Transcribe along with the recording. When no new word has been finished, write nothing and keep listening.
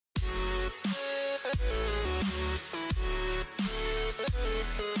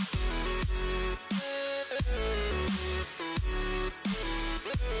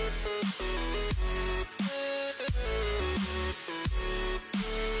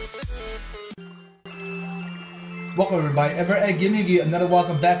Welcome everybody, EVER-TASTIC giving you another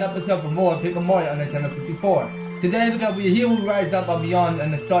welcome back episode for more Paper Mario on Nintendo 64. Today because we're here, we rise up beyond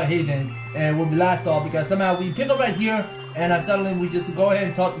in the Star Haven, and we'll be last off because somehow we pick up right here, and suddenly we just go ahead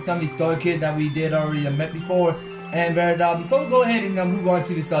and talk to some of these Star kids that we did already met before. And before we go ahead and move on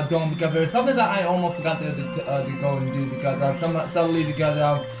to this dome, because there's something that I almost forgot to go and do because suddenly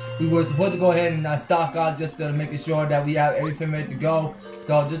because we were supposed to go ahead and stock out just to make sure that we have everything ready to go.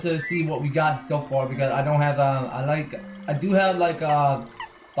 So just to see what we got so far, because I don't have I do have like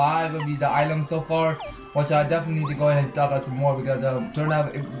 5 of these items so far, which I definitely need to go ahead and stock out some more because turn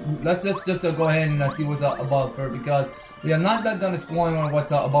out let's just go ahead and see what's above first, because we are not done exploring on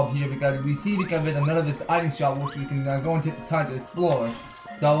what's above here because we see because there's another this item shop which we can go and take the time to explore.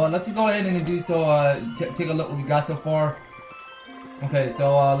 So let's just go ahead and do so. Take a look what we got so far. Okay,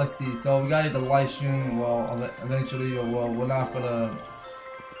 so let's see. So we got the light stream. Well, eventually, or well, we're not gonna.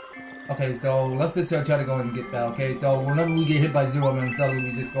 Okay, so let's just try to go and get that. Okay, so whenever we get hit by 0, then suddenly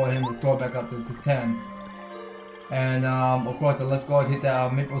we just go ahead and restore back up to 10. And of course, let's go and hit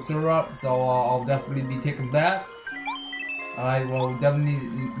that maple syrup. So I'll definitely be taking that. Alright, well, definitely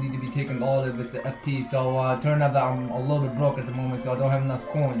need to be taking all of this FP. So turn out that I'm a little bit broke at the moment, so I don't have enough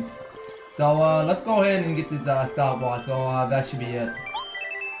coins. So let's go ahead and get this stopwatch. So that should be it.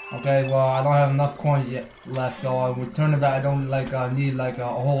 Okay, well, I don't have enough coins yet left, so with turnabout I don't need a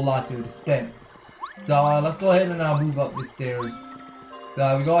whole lot to spend. So let's go ahead and move up the stairs.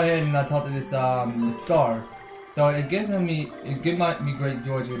 So we go ahead and talk to this star. So it gives me great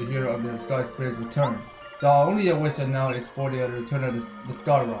joy to hear of the Star Spirit's return. So only a wish now is for the return of the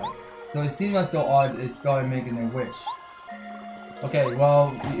star rod. So it seems like so odd it started making a wish. Okay,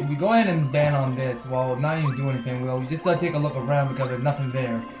 well, if we go ahead and ban on this, well, not even do anything, we just take a look around because there's nothing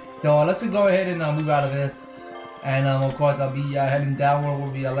there. So let's just go ahead and move out of this. And of course I'll be heading downward where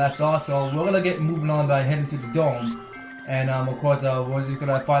we left off. So we're going to get moving on by heading to the dome. And of course we're just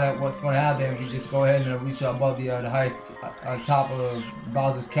going to find out what's going to happen if we just go ahead and reach above the highest top of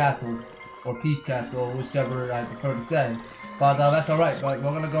Bowser's Castle. Or Peach Castle, whichever I prefer to say. But that's alright, but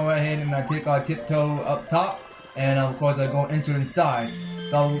we're going to go ahead and take our tiptoe up top. And of course go enter inside.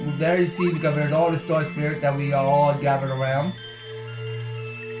 So there you see, because there's all the Star Spirit that we are all gathered around.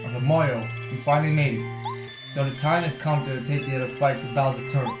 Okay, Mario, we finally made it. So the time has come to take the fight to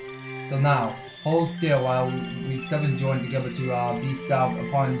Bowser's turn. So now, hold still while we 7 join together to bestow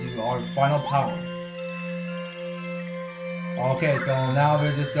upon you our final power. Okay, so now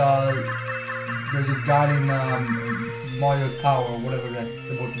we're just guiding Mario's power, or whatever that's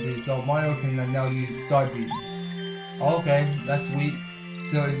supposed to be. So Mario can now use Star Beam. Okay, that's sweet.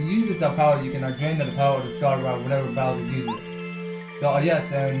 So if you use this power, you can drain the power of the Star Rod whenever Bowser uses it. So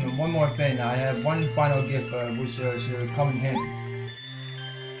yes, and one more thing, I have one final gift which should come in handy.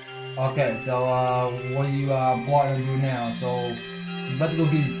 Okay, so what are you plotting to do now? So I'm about to go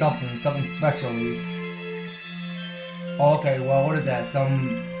give you something special. Okay, well, what is that?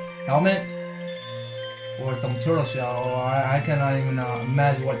 Some helmet? Or some turtle shell? Or I cannot even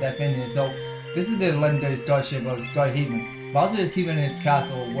imagine what that thing is. So this is the legendary starship of the Star Haven. Bowser is keeping his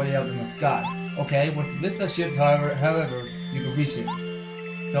castle way up in the sky. Okay, with this ship, however, you can reach it.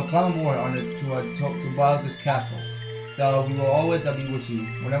 So climb aboard on it to Bowser's castle. So we will always be with you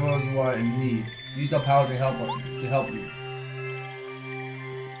whenever you are in need. Use our power to help you.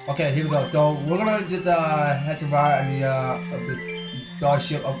 Okay, here we go. So we're gonna just hatch a ride on of this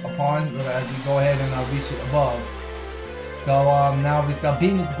starship upon as we go ahead and reach it above. So now this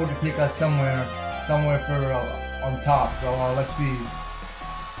beam is supposed to take us somewhere further on top. So let's see.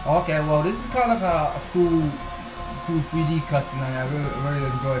 Okay, well this is kind of a cool 3D cutscene. I really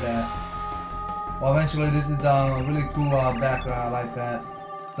enjoy that. Well, eventually this is a really cool background. I like that.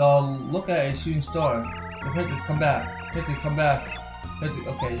 So look at a shooting star. The princess, come back. Princess, come back. Princess,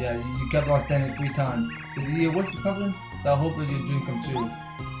 okay, yeah, you kept on saying it 3 times. So did you wish for something? So I hope that your dream comes true.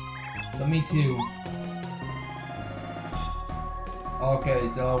 So me too. Okay,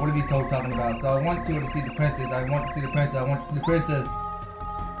 so what are we talking about? So I want to see the princess. I want to see the princess. I want to see the princess.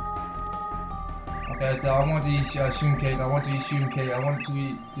 Okay, so I want to eat shroom cake. I want to eat shroom cake. I want to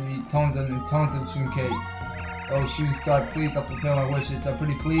eat tons and tons of shroom cake. Oh, shooting star, please, I'll fulfill my wishes. So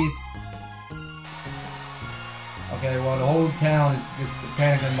pretty please. Okay, well the whole town is just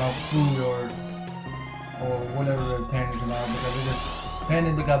panicking about food or whatever they're panicking about, because they're just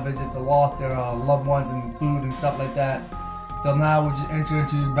panicking because they just lost their loved ones and food and stuff like that. So now we'll just enter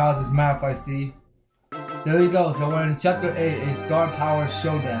into Bowser's map, I see. So there you go. So we're in Chapter 8, a Star Power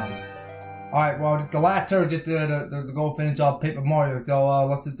Showdown. Alright, well, this is the last turn just to go finish off Paper Mario. So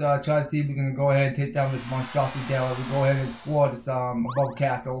let's just try to see if we can go ahead and take down this monstrosity down. We go ahead and explore this above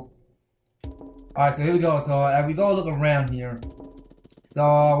castle. Alright, so here we go. So as we go look around here.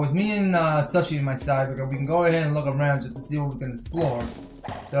 So with me and Sushi on my side, we can go ahead and look around just to see what we can explore.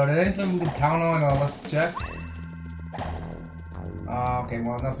 So is there anything we can count on, or let's check? Okay,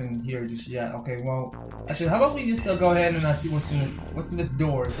 well, nothing here just yet. Okay, well, actually, how about we just go ahead and see what's in this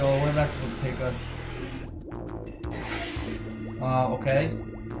door? So where that's supposed to take us? Okay.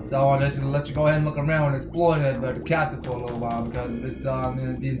 So I'll let you go ahead and look around and explore the castle for a little while, because it's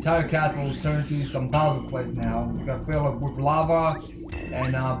the entire castle will turn into some Bowser place now. We got filled with lava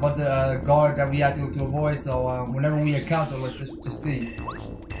and a bunch of guards that we have to avoid. So whenever we encounter, let's just see.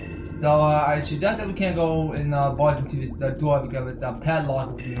 So I should doubt that we can't go and barge into this door because it's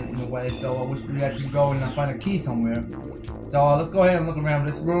padlocked in the way. So I wish we had to go and find a key somewhere. So let's go ahead and look around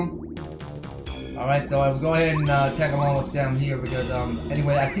this room. Alright, so we'll go ahead and tag along what's down here because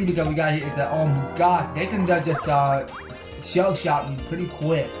anyway, I see because we got here is that, oh my god, they can just shell shot me pretty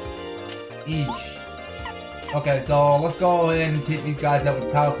quick. Eesh. Okay, so let's go ahead and take these guys out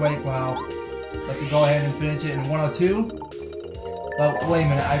with Power Quake. Wow. Let's go ahead and finish it in 102. But wait a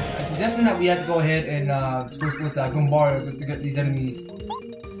minute, I suggested that we have to go ahead and switch with Goombario's to get these enemies.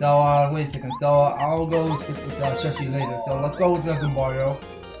 So wait a second, so I'll go switch with Shushi later. So let's go with the Goombario.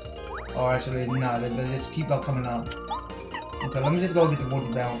 Or actually, no, they just keep on coming up. Okay, let me just go get the water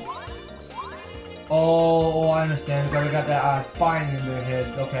bounce. Oh, I understand. Because we got that spine in their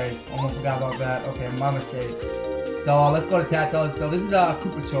heads. Okay, almost forgot about that. Okay, my mistake. So let's go to Tato. So this is a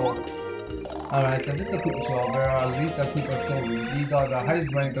Koopa Troll. Alright, so this is a Koopa Troll. There are at least a Koopa soldiers. These are the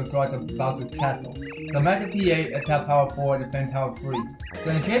highest ranked guards of Bowser's Castle. So Magic P8, attack power 4, defend power 3.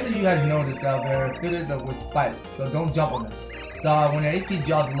 So in case that you guys noticed, they're fitted with spikes. So don't jump on them. So when their HP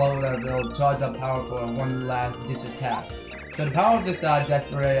drops low, they'll charge up power for one last ditch attack. So the power of this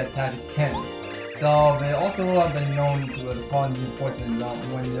desperate attack is 10. So they also have been known to cause reinforcements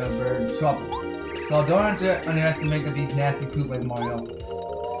when they're in trouble. So don't underestimate these nasty Koopas, Mario.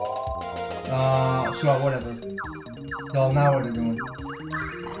 Sure, whatever. So now what they're doing.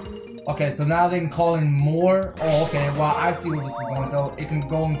 Okay, so now they can call in more. Oh, okay, well I see where this is going. So it can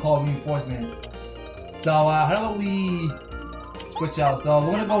go and call reinforcement. So how about we switch out? So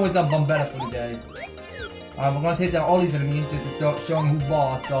we're gonna go with Bombetta for today. We're gonna take down all these enemies just to show them who's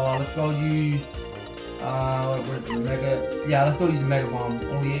boss. So let's go use where's the Mega? Yeah, let's go use the Mega Bomb.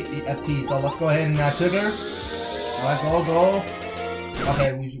 Only 8 FP. So let's go ahead and trigger. Alright, go.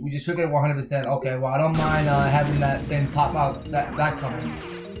 Okay, we just triggered 100%. Okay, well I don't mind having that thing pop out that coming.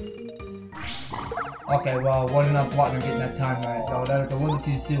 Okay, well wasn't enough blocking getting that time right. So that was a little bit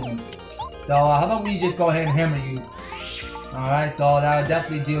too soon. So how about we just go ahead and hammer you? Alright, so that will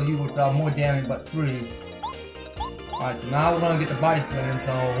definitely deal you with more damage, but free. Alright, so now we're gonna get the Bison,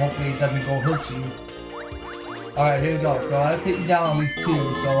 so hopefully it doesn't go hurt you. Alright, here we go. So I'll take you down at least 2,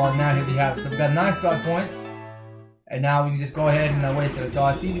 so now here we have it. So we got 9 star points, and now we can just go ahead and wait for it. So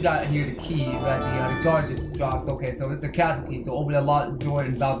I see we got here the key, right? The guard just drops. Okay, so it's the castle key, so open a lot door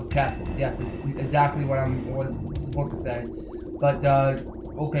in Bowser Castle. Yes, it's exactly what I was supposed to say. But,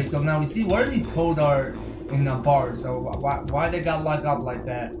 okay, so now we see where these toads are in the bars, so why they got locked up like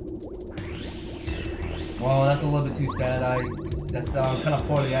that? Well, that's a little bit too sad. That's kind of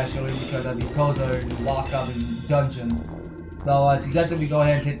poorly actually, because the toads are locked up in the dungeon. So together we go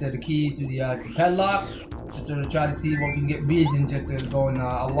ahead and hit the key to the padlock, just to try to see what we can get reason just to go and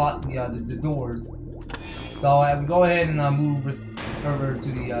unlock the doors. So we go ahead and move over to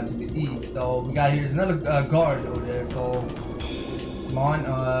the east. So we got here's another guard over there. So come on,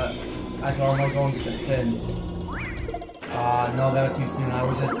 actually I'm gonna go and get the spin. No, that was too soon.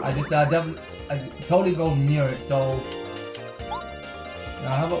 I totally go near it. So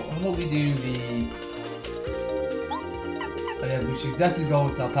now how about we do the? Oh yeah, we should definitely go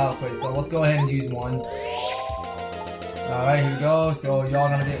with the Power Quake. So let's go ahead and use one. Alright, here we go. So y'all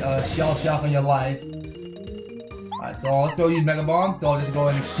gonna get shell shock on your life. Alright, so let's go use Mega Bomb. So I'll just go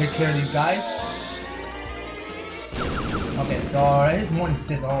ahead and take care of these guys. Okay, so it's more than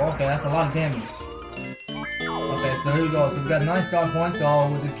 6. Oh, okay, that's a lot of damage. Okay, so here we go. So we got 9 star points, so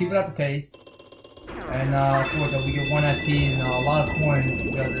we'll just keep it at the pace. And of course, we get 1 FP and a lot of coins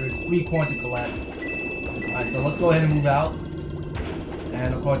because there's free coin to collect. Alright, so let's go ahead and move out.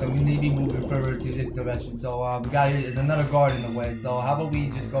 And of course, we need to be moving further to this direction. So we got here, there's another guard in the way. So how about we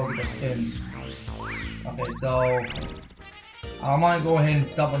just go get the spin? Okay, so I might go ahead and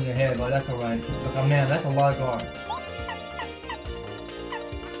stop on your head, but that's alright. Look, oh man, that's a lot of guards.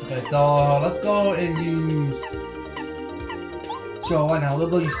 Okay, so let's go and use. Sure, why not? We'll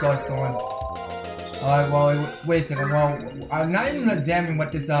go use Star Storm. Alright, well, wait a second. Well, I'm not even examining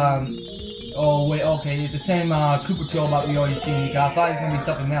what this, oh, wait, okay, it's the same, Koopa Troll that we already seen. I thought it was gonna be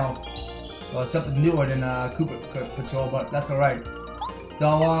something else. Well, something newer than Koopa Patrol, but that's alright.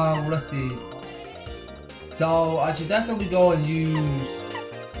 So, let's see. So, I should definitely go and use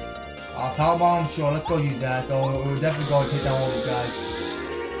Power Bomb. Sure, let's go use that. So, we'll definitely go and take down all these guys.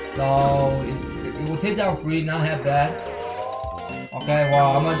 So, it will take down 3, not half bad. Okay,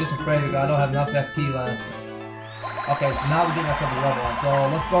 well, I'm not just afraid because I don't have enough FP left. Okay, so now we're getting ourselves a level up. So,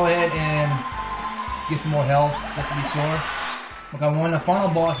 let's go ahead and get some more health, just to be sure. Okay, we're on the final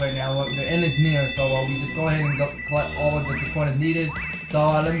boss right now. The end is near, so we just go ahead and collect all of the coins needed. So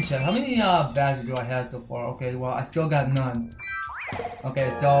let me check. How many badges do I have so far? Okay, well I still got none.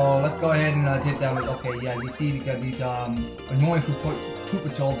 Okay, so let's go ahead and take down. Okay, yeah, you see we got these annoying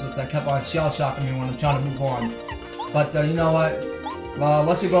Koopa Trolls that kept on shell shocking me when I'm trying to move on. But you know what?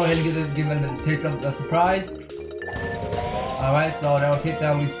 Let's just go ahead and give them the taste of the surprise. All right, so that will take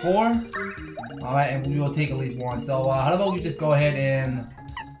down at least 4. Alright, and we will take at least 1. So, how about we just go ahead and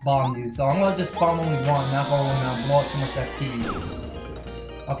bomb you? So, I'm gonna just bomb only 1, not gonna blow up so much FP.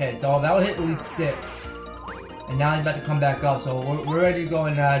 Okay, so that will hit at least 6. And now he's about to come back up, so we're ready to go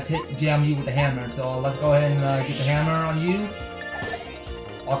and jam you with the hammer. So, let's go ahead and get the hammer on you.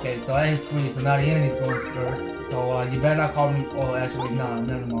 Okay, so that hits 3, so now the enemy's going first. So, you better not call me. Oh, actually, nah,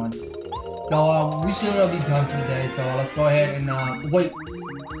 never mind. So, we should be done for the day. So, let's go ahead and, wait.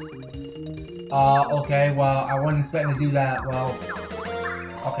 Okay, well, I wasn't expecting to do that. Well,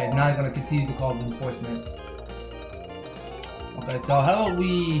 okay, now I'm gonna continue to call reinforcements. Okay, so how about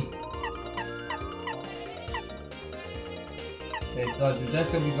we... Okay, so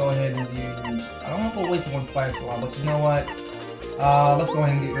just we go ahead and use... I don't want to waste one Firefly, but you know what? Let's go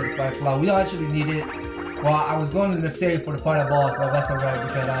ahead and get rid of Firefly. We don't actually need it. Well, I was going to save for the final boss, but that's alright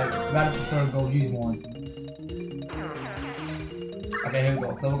because I rather prefer to go use one. Okay, here we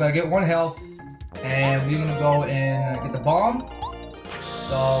go. So we're gonna get 1 health. And we're gonna go and get the bomb.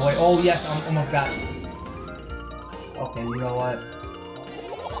 So wait, oh yes, I almost got it. Okay, you know what?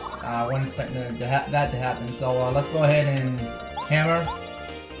 I wasn't expecting that to happen. So let's go ahead and hammer.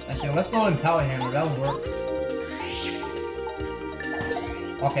 Actually, let's go and power hammer. That'll work.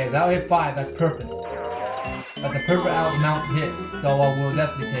 Okay, that'll hit 5. That's perfect. That's the perfect amount to hit. So we'll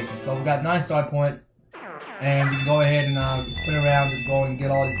definitely take it. So we got 9 star points. And we can go ahead and spin around, just go and get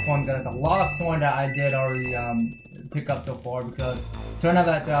all these coins. There's a lot of coins that I did already pick up so far because turn out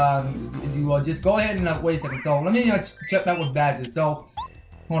that you just go ahead and wait a second. So let me check back with badges. So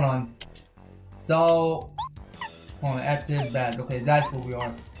hold on. So hold on, active badge. Okay, that's where we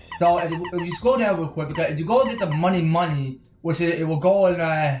are. So if you scroll down real quick, because if you go and get the money, which it will go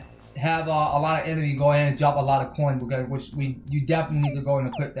and have a lot of enemy go in and drop a lot of coins, because you definitely need to go and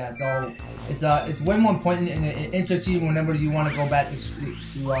equip that. So it's way more important and interesting whenever you want to go back to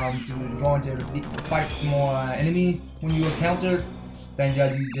go into fight some more enemies when you encounter. Then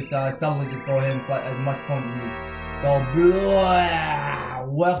you just suddenly just go ahead and collect as much coins as you need. So blah,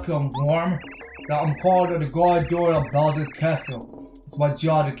 welcome, Worm. So I'm called the guard door of Bowser's Castle. It's my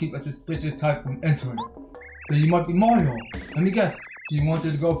job to keep a suspicious type from entering. So you might be Mario. Let me guess. You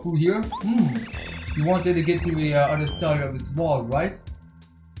wanted to go through here? You wanted to get to the other side of this wall, right?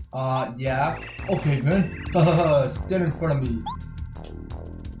 Yeah. Okay, then. Stand in front of me.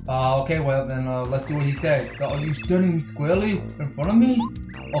 Okay, well then, let's do what he said. So, are you standing squarely in front of me?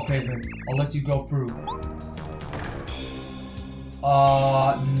 Okay, then. I'll let you go through.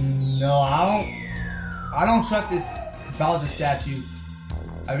 No, I don't trust this Bowser statue.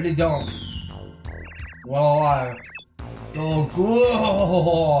 I really don't. What a liar. So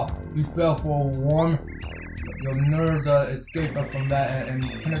good. You fell for one. Your nerves escaped from that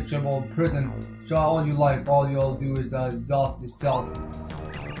impenetrable prison. Try all you like. All you'll do is exhaust yourself.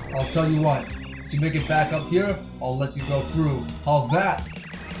 I'll tell you what. To make it back up here, I'll let you go through. How's that?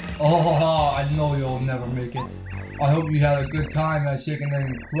 Oh, I know you'll never make it. I hope you had a good time shaking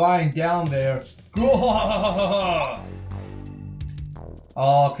and crying down there.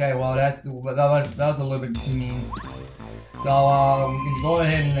 Okay, well that was a little bit too mean. So we can go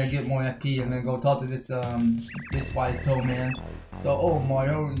ahead and get more FP and then go talk to this wise toe man. So oh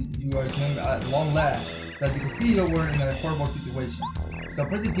Mario, you are at long last. So as you can see, we're in a horrible situation. So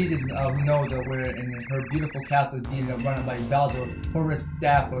Princess Peach who knows that we're in her beautiful castle being run by Bowser, her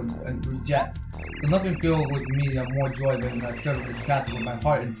staff and rejects. So nothing fills with me more joy than serving this castle with my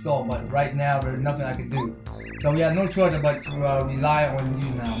heart and soul. But right now there's nothing I can do. So we have no choice but to rely on you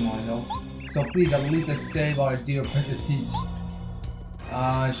now, Mario. So please, at least save our dear Princess Peach.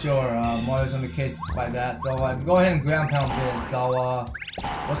 Sure, Mario's on the case by that. So go ahead and ground pound this. So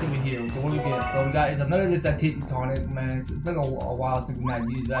what's over here? So what do we get? So we got another this tasty tonic, man. It's been a while since we not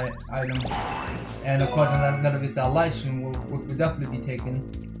used that item. And of course another this light stream which will definitely be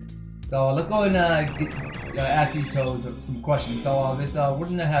taken. So let's go and ask these toads some questions. So this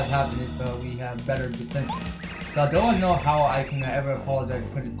wouldn't have happened if we have better defenses. So I don't know how I can ever apologize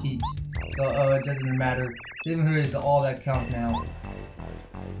for the Peach. So it doesn't matter. Saving her is all that counts now.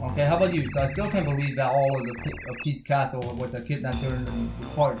 Okay, how about you? So I still can't believe that all of the Peach Castle was a kidnapped during the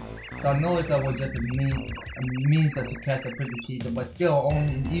party. So I know that was just a means to catch the Princess Peach, but still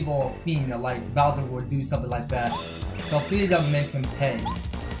only an evil fiend like Bowser would do something like that. So please don't make him pay.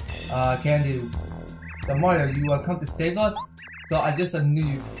 Can do. So Mario, you come to save us? So I just knew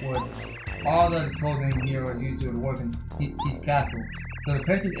you would. All the toads in here are used to work in Peach Castle. So the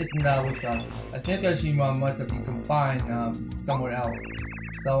princess isn't with us. I think she must be confined somewhere else.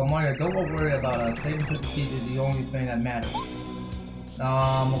 So Mario, don't worry about saving Princess Peach is the only thing that matters.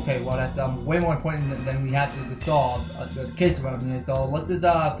 Okay, well that's way more important than we have to solve the case around here. So let's just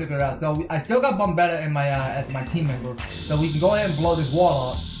figure it out. So I still got Bombetta in my as my team member, so we can go ahead and blow this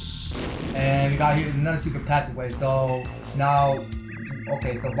wall up. And we got here another secret passageway. So now,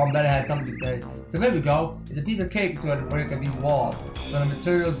 okay, so Bombetta has something to say. So there we go. It's a piece of cake to break these walls. So the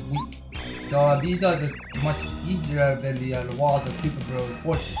material is weak. So these are just much easier than the walls of Super Bros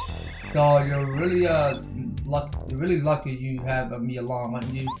Fortress. So you're really lucky you have me along, aren't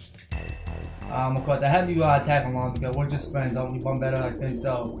you? Of course, I have you tag along because we're just friends, don't we, Bombetta? I think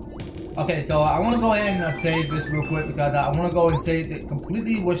so. Okay, so I want to go ahead and save this real quick because I want to go and save it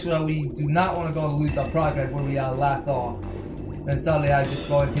completely, which we do not want to go lose our progress where we left off. And suddenly I just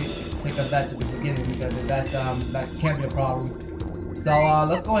go and take us back to the beginning because that's that can't be a problem. So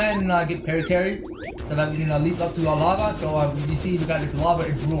let's go ahead and get Perry so that we can leap up to our lava. So you see we got this lava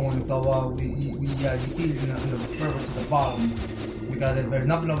is brewing, so you see it in the further to the bottom because there's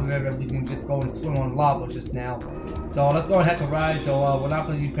nothing over there that we can just go and swim on lava just now. So let's go and head to ride. So we're not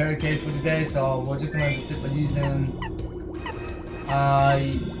going to use Perry for today, so we're just going to stick with using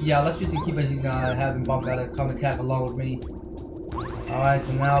yeah, let's just keep having Bombetta come attack along with me. Alright,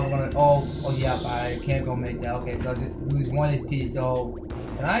 so now we're gonna oh yeah, I can't go make that. Okay, so I just lose 1 HP. So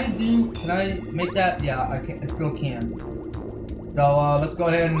can I make that? Yeah, I still can. So let's go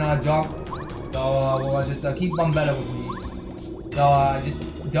ahead and jump. So we'll just keep Bombetta with me. So I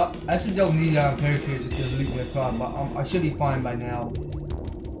actually don't need Perry just to leave me across, but I should be fine by now.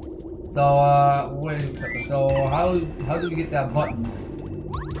 So wait a second. So how do we get that button?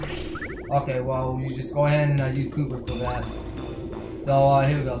 Okay, well you just go ahead and use Cooper for that. So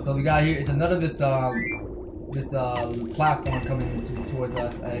here we go. So we got here. It's another this platform coming towards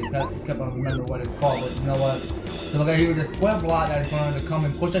us. I kept on remembering what it's called, but you know what? So we got here this square block that is going to come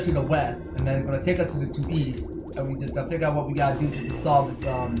and push us to the west, and then it's going to take us to the east. And we just figure out what we gotta do to solve this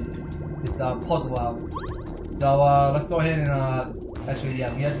puzzle out. So let's go ahead and actually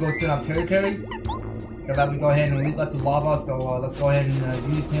yeah, we have to go sit on Perry. So that we go ahead and leap up to lava. So let's go ahead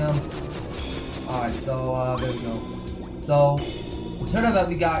and use him. All right. So there we go. So the turn that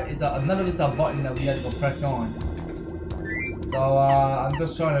we got is another button that we have to go press on. So I'm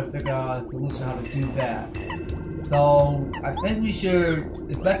just trying to figure out a solution how to do that. So I think we should.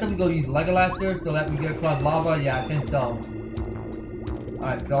 It's best that we go use Legolaster so that we get across lava. Yeah, I think so. All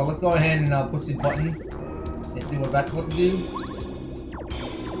right, so let's go ahead and push the button and see what that's supposed to do.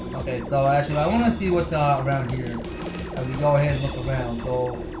 Okay, so actually I want to see what's around here. As we go ahead and look around.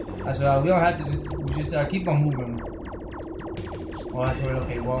 So actually we don't have to we just keep on moving. Well, actually,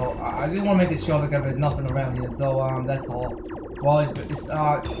 okay. Well, I just want to make it sure because there's nothing around here. So that's all. Well, I'm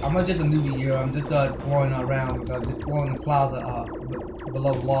not just a newbie here. I'm just exploring around because it's exploring the clouds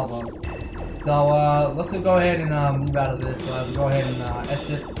below lava. So let's go ahead and move out of this. So go ahead and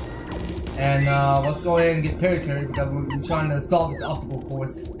exit. And let's go ahead and get Perry because we're trying to solve this obstacle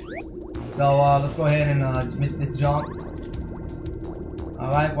course. So let's go ahead and make this jump.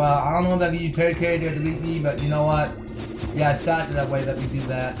 Alright, well, I don't know if I can use Perry to delete me, but you know what? Yeah, it's faster that way that we do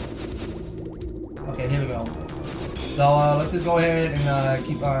that. Okay, here we go. So let's just go ahead and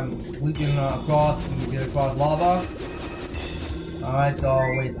keep on leaping across and we get across lava. Alright, so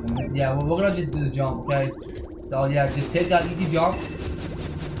wait a second. Yeah, we're gonna just do the jump, okay? So yeah, just take that easy jump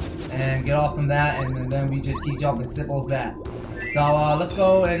and get off from that, and then we just keep jumping, simple as that. So let's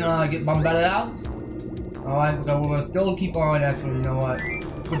go and get Bombetta out. Alright, because we're gonna still keep on. Actually, you know what?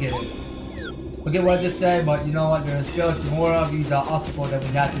 Forget it. Forget what I just said, but you know what? There's still some more of these obstacles that we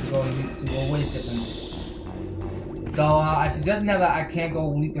have to go away from. So I suggest now that I can't go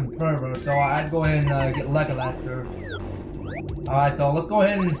leaping further, so I'd go ahead and get Legolaster. Alright, so let's go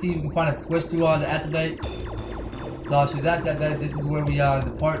ahead and see if we can find a switch to activate. So actually that this is where we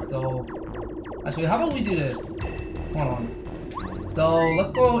depart. So actually, how about we do this? Hold on. So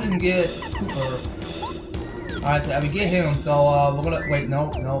let's go and get Cooper. Alright, so we get him, so we're gonna wait,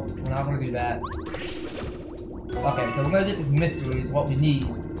 no, we're not gonna do that. Okay, so we're gonna get the mystery is what we need.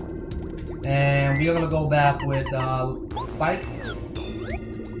 And we're gonna go back with Spike.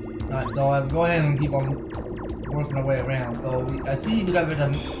 Alright, so go ahead and keep on working our way around. So I see we got rid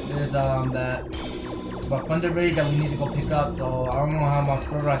of that Thunder Raid that we need to go pick up. So I don't know how much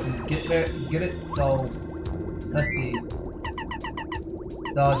further I can get it. So let's see.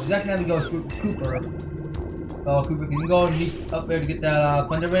 So she's actually gonna go with Cooper. So Cooper, can you go and reach up there to get that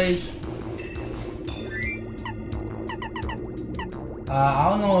Thunder Raid? I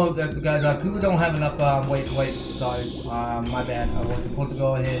don't know if that because Cooper don't have enough wait, sorry, my bad. I was supposed to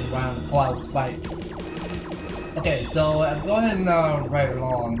go ahead and run the Cloud Spike. Okay, so go ahead and ride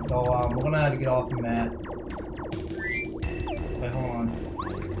along. So we're gonna have to get off from that. Wait, hold on.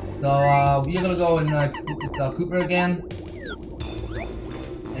 So we're gonna go and with Cooper again.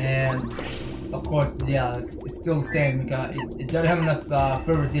 And of course, yeah, it's still the same because it doesn't have enough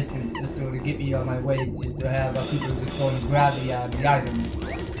further distance just to get me on my way, just to have people just go and grab the item.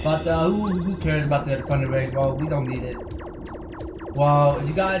 But who cares about the Thunder Raid? Well, we don't need it. Well, if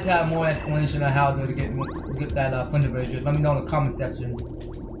you guys have more explanation on how to get that Thunder Raid, just let me know in the comment section.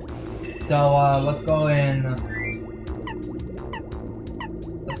 So let's go and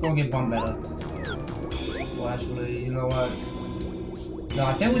get Bombetta. Well, actually, you know what? No,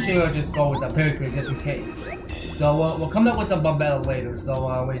 I think we should just go with the Pericles just in case. So we'll come up with the Bombetta later. So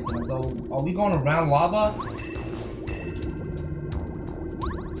wait a second. So are we going around lava?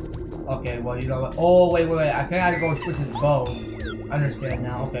 Okay, well you know what? Oh wait. I think I gotta go switch to the bow. I understand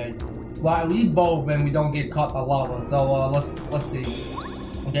now. Okay. Well, we bow when we don't get caught by lava. So let's see.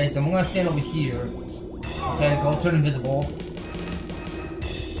 Okay, so I'm gonna stand over here. Okay, go turn invisible.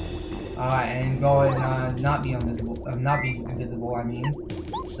 Alright, and go and not be invisible. I mean.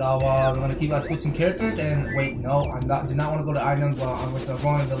 So we're gonna keep on switching characters. And wait, no, do not want to go to items. I'm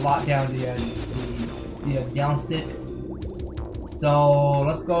going to lock down the down stick. So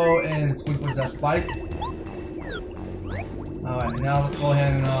let's go and switch with that Spike. Alright, now let's go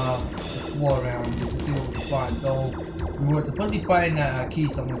ahead and explore around just to see what we can find. So we were supposed to be finding a key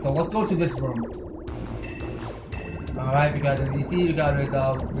somewhere. So let's go to this room. Alright, because as you see, we got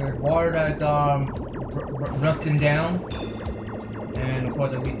there's water that's rusting down, and of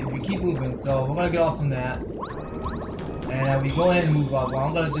course if we keep moving, so we're gonna get off from that, and we go ahead and move up. Well,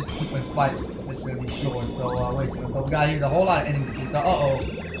 I'm gonna just keep my fight. It's gonna be short. So wait a minute. So we got here a whole lot of enemies.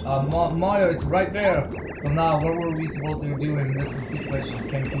 So Mario is right there. So now what were we supposed to do in this situation?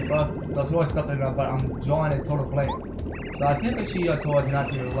 Can we keep up? So towards something, but I'm drawing a total blank. So I think that she told not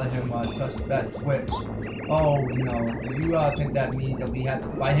to let him touch that switch. Oh no, do you think that means that we have to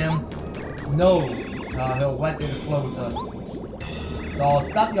fight him? No, he'll right there to flow with us. So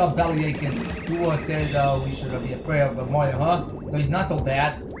stop your belly aching. Who says we should be afraid of Mario, huh? So he's not so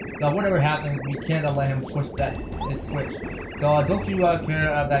bad. So whatever happens, we can't let him push this switch. So don't you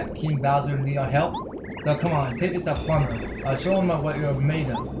care that King Bowser need our help? So come on, take this up plumber. Show him what you're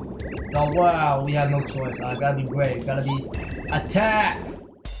made of. So wow, we have no choice. Gotta be brave. Gotta be attack.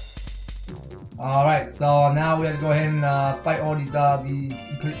 All right. So now we have to go ahead and fight all these the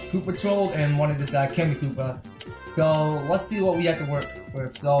Koopa trolls and one of the Candy Koopa. So let's see what we have to work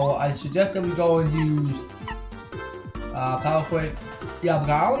with. So I suggest that we go and use Power Quake. Yeah, because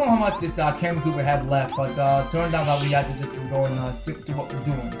I don't know how much this Candy Koopa had left, but turns out that we have to just go and stick to what we're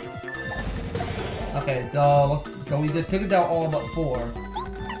doing. Okay, so we just took it down all but 4.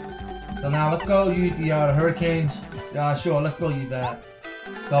 So now let's go use the hurricanes. Sure, let's go use that.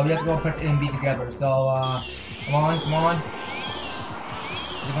 So we have to go press A and B together. So come on.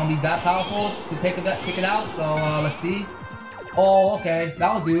 Is it gonna be that powerful to take it out? So let's see. Oh, okay,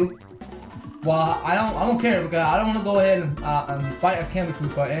 that'll do. Well, I don't care because I don't want to go ahead and fight a Candy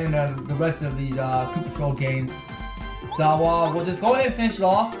Koopa and the rest of these Koopa Troll games. So we'll just go ahead and finish it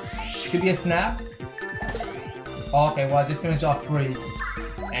off. Could be a snap. Okay, well I just finished off 3.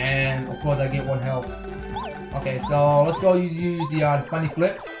 And of course I get 1 health. Okay, so let's go use the Spiny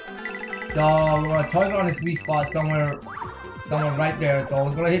Flip. So we're gonna target on this weak spot somewhere right there. So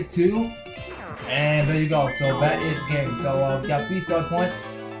we're gonna hit 2, and there you go. So that is the game. So we got 3 star points,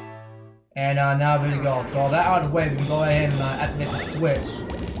 and now there you go. So that out of the way, we can go ahead and activate the switch.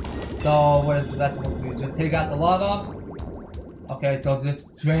 So what is the best one to do? Just take out the lava. Okay, so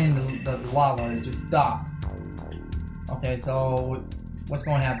just drain the lava. It just stops. Okay, so what's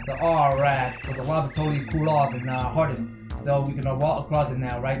going to happen? So, alright, so the lava totally cooled off and hardened. So we can walk across it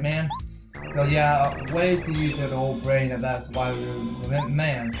now, right, man? So yeah, way to use the old brain, and that's why we're,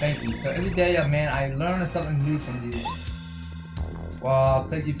 man, thank you. So every day, man, I learn something new from you. Well,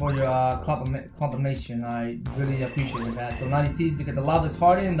 thank you for your confirmation. I really appreciate that. So now you see that the lava is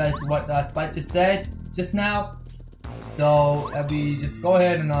hardened. That's what Spike just said just now. So if we just go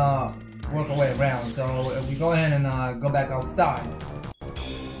ahead and work our way around. So if we go ahead and go back outside.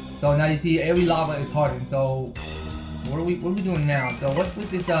 So now you see every lava is hardened. So what are we doing now? So what's with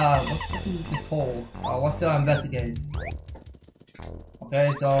this with this hole? Let's investigate.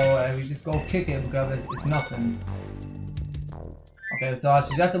 Okay, so we just go kick it because it's nothing. Okay, so I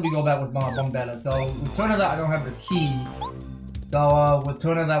suggest that we go back with Bombetta. So with turn of that, I don't have the key. So with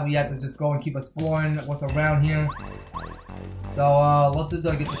turn of that, we have to just go and keep exploring what's around here. So let's just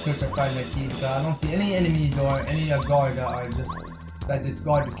get the search and find that key because I don't see any enemies or any guard that just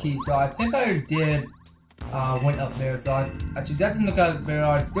guard the key. So I think I did went up there. So I should definitely look at there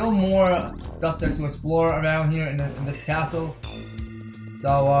are still more stuff there to explore around here in this castle.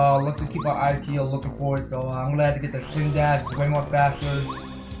 So let's just keep our eye peeled looking for it. So I'm glad to get the spin dash way more faster.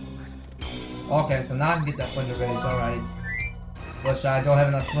 Okay, so now I can get that thunder rage. Alright. Which I don't have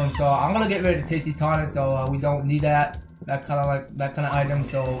enough room. So I'm gonna get rid of the tasty tonic. So we don't need that kind of item.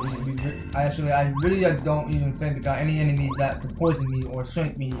 So I really don't even think we got any enemies that could poison me or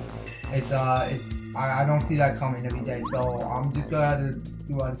shrink me. I don't see that coming every day. So I'm just gonna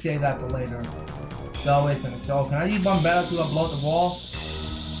have to save that for later. So wait a second. So can I use Bombetta to blow up the wall?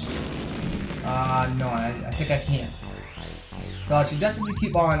 No, I think I can't. So I should definitely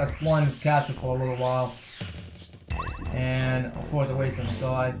keep on exploring this castle for a little while. And of course, wait a second.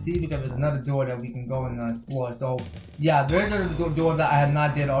 So I see because there's another door that we can go and explore. So yeah, there's a door that I have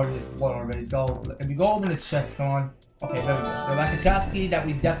not already explored already. So if we go open the chest, come on. Okay, there we go. So that's the castle key that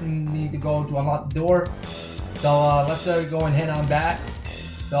we definitely need to go to unlock the door. So let's go and head on back.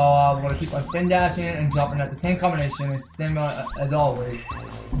 So we're gonna keep on spin dashing and jumping at the same combination, it's the same as always.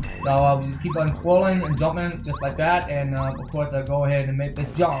 So we just keep on twirling and jumping just like that, and of course I go ahead and make this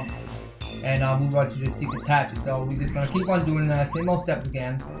jump and move on to the secret patches. So we're just gonna keep on doing the same old steps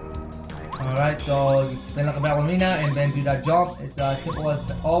again. Alright, so you spin like a ballerina and then do that jump. It's simple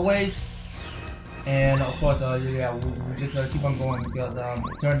as always. And of course, yeah, we're just gonna keep on going because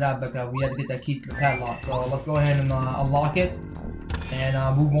it turned out that we had to get that key to the padlock. So let's go ahead and unlock it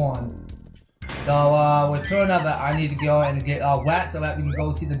and move on. So with turn out that I need to go and get wax so that we can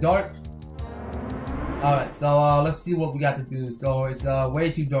go see the dark. Alright, so let's see what we got to do. So it's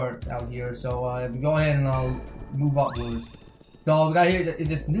way too dark out here. So if we go ahead and move upwards. So we got here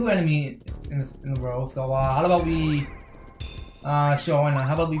this new enemy in the row. So how about we sure, why not?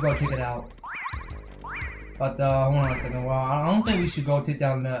 How about we go take it out? But hold on a second. Well, I don't think we should go take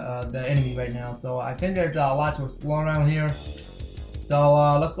down the enemy right now. So I think there's a lot to explore around here. So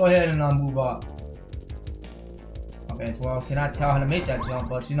let's go ahead and move up. Okay, so I cannot tell how to make that jump,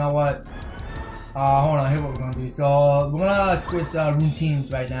 but you know what? Hold on, here's what we're gonna do. So we're gonna switch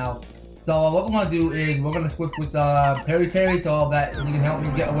routines right now. So what we're gonna do is we're gonna switch with Perry so that you can help me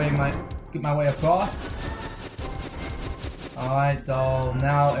get my way across. Alright, so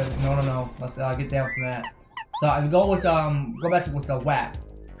now no, let's get down from that. So if we go with go back to with whack.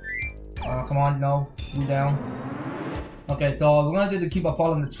 Come on, no, move down. Okay, so we're gonna just keep on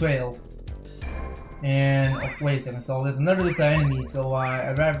following the trail. And wait a second, so there's another enemy, so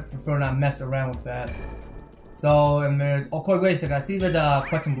I'd rather prefer not mess around with that. So and there's wait a second, I see there's a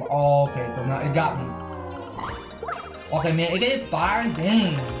question block. Oh, okay, so now it got me. Okay, man, it get fired,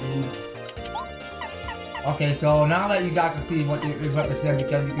 dang, dude. Okay, so now that you guys can see what it represents,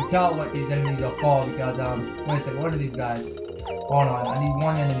 because you can tell what these enemies are called, because wait a second, what are these guys? Hold on, I need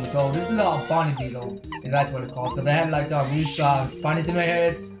one enemy. So this is a Bonnie Beetle, and that's what it's called. So they have like these bunnies in their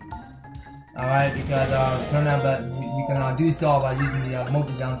heads. Alright, because turn out that we can do so by using the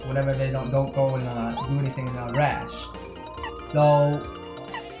multi-bounce whenever they don't go and do anything rash. So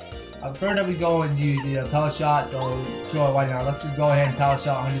I prefer that we go and use the power shot, so sure, why not? Let's just go ahead and power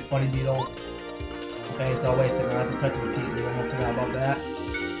shot 120 Beetle. Okay, so wait a second, I have to press repeat, I don't forget about that.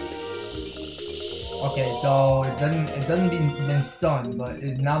 Okay, so it doesn't been stunned, but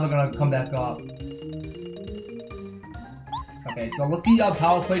now they're gonna come back up. Okay, so let's keep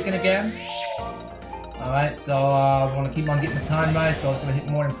power quaking again. Alright, so we're gonna keep on getting the time right, so it's gonna hit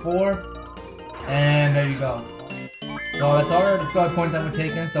more than 4. And there you go. So that's already the star point that we're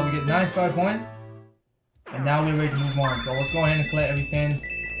taking, so we get 9 star points. And now we're ready to move on, so let's go ahead and collect everything.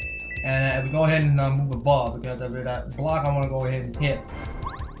 And we go ahead and move above, because of that block I wanna go ahead and hit.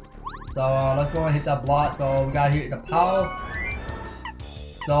 So let's go and hit that block. So we got here the power.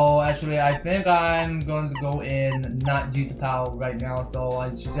 So actually I think I'm going to go in and not use the power right now. So I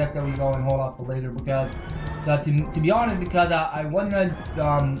suggest that we go and hold off for later, because to be honest, because I wasn't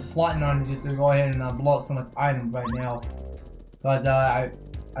plotting on just to go ahead and blow up so much items right now. but I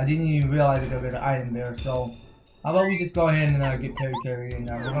didn't even realize there was an item there. So how about we just go ahead and get Perry and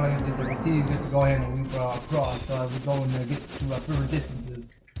we're gonna just continue just to go ahead and loop across so we go and get to further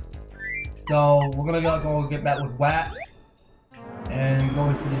distances. So we're gonna go get back with Whack and go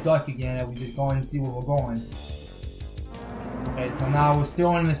into the dark again, and we just go and see where we're going. Okay, so now we're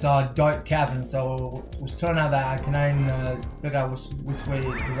still in this dark cavern, so it's turning out that I cannot even figure out which way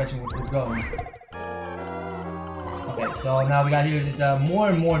the direction it goes. Okay, so now we got here just more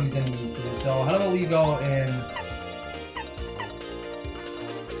and more of these enemies here. So how about we go and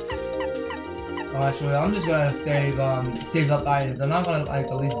actually, I'm just gonna save up items. I'm not gonna like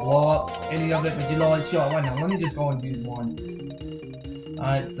at least blow up any of it, but you know what? Sure, why not? Let me just go and use one.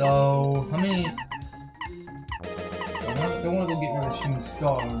 Alright, so how many? I don't want to go get rid of shooting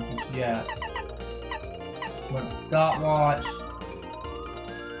star just yet. But stopwatch.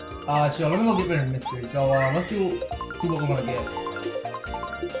 Sure, let me go get rid of mystery. So let's see what we're gonna get.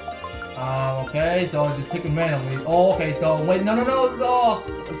 Okay, so just pick them randomly. Oh, okay, so wait, no, oh,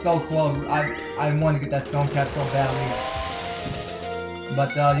 so close. I wanted to get that stone cap so badly.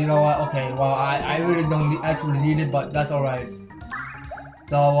 But you know what? Okay, well I really don't actually need it, but that's alright.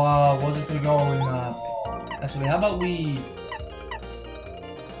 So we're just gonna go and actually, how about we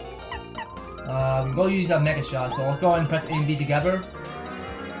go use that mega shot. So let's go ahead and press A and B together.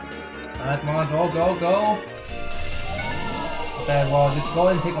 Alright, come on, go. Okay, well, just go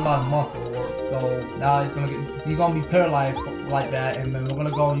ahead and take a lot of muscle work. So now he's gonna be paralyzed like that, and then we're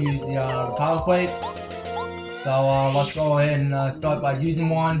gonna go use the power plate. So let's go ahead and start by using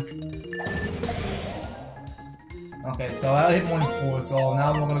one. Okay, so I hit 1 in 4. So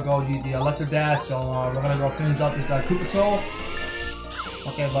now we're gonna go use the electro dash. So we're gonna go finish up this crew patrol.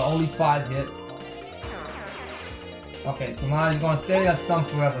 Okay, but only 5 hits. Okay, so now he's gonna stay that stun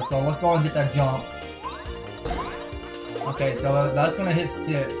forever. So let's go and get that jump. Okay, so that's gonna hit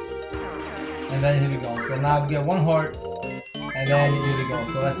 6. And then here we go. So now we get 1 heart. And then here we go.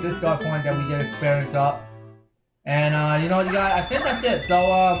 So that's 6 star point that we get experience up. And you know what, you guys, I think that's it. So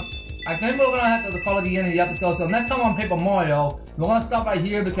I think we're gonna have to call it the end of the episode. So next time on Paper Mario, we're gonna stop right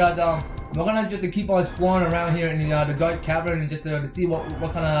here because we're gonna just keep on exploring around here in the dark cavern and just to see what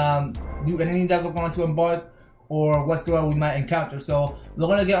kind of new enemy that we're going to embark or whatsoever we might encounter. So we're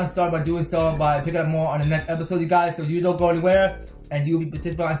gonna get on started by doing so by picking up more on the next episode, you guys. So you don't go anywhere, and you'll be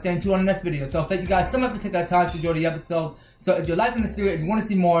participating and staying tuned on the next video. So thank you guys so much for taking the time to enjoy the episode. So if you're liking the series, if you want to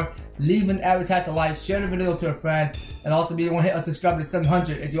see more, leave an advertisement, like, share the video to a friend, and also be able to hit unsubscribe to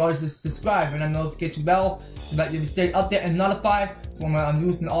 700 if you already subscribe and that notification bell so that you'll be staying updated and notified when my new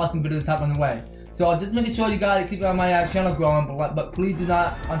and awesome videos happen on the way. So just making sure you guys keep my channel growing, but please do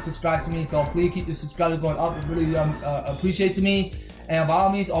not unsubscribe to me. So please keep your subscribers going up. It really appreciate to me. And by all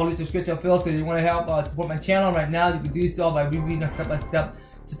means, always description field. So if you want to help support my channel right now, you can do so by rereading step by step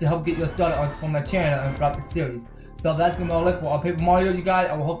just to help get you started on supporting my channel and throughout the series. So that's gonna be all it for Paper Mario, you guys.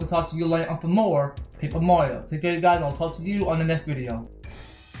 I will hope to talk to you later on for more Paper Mario. Take care, you guys. I'll talk to you on the next video.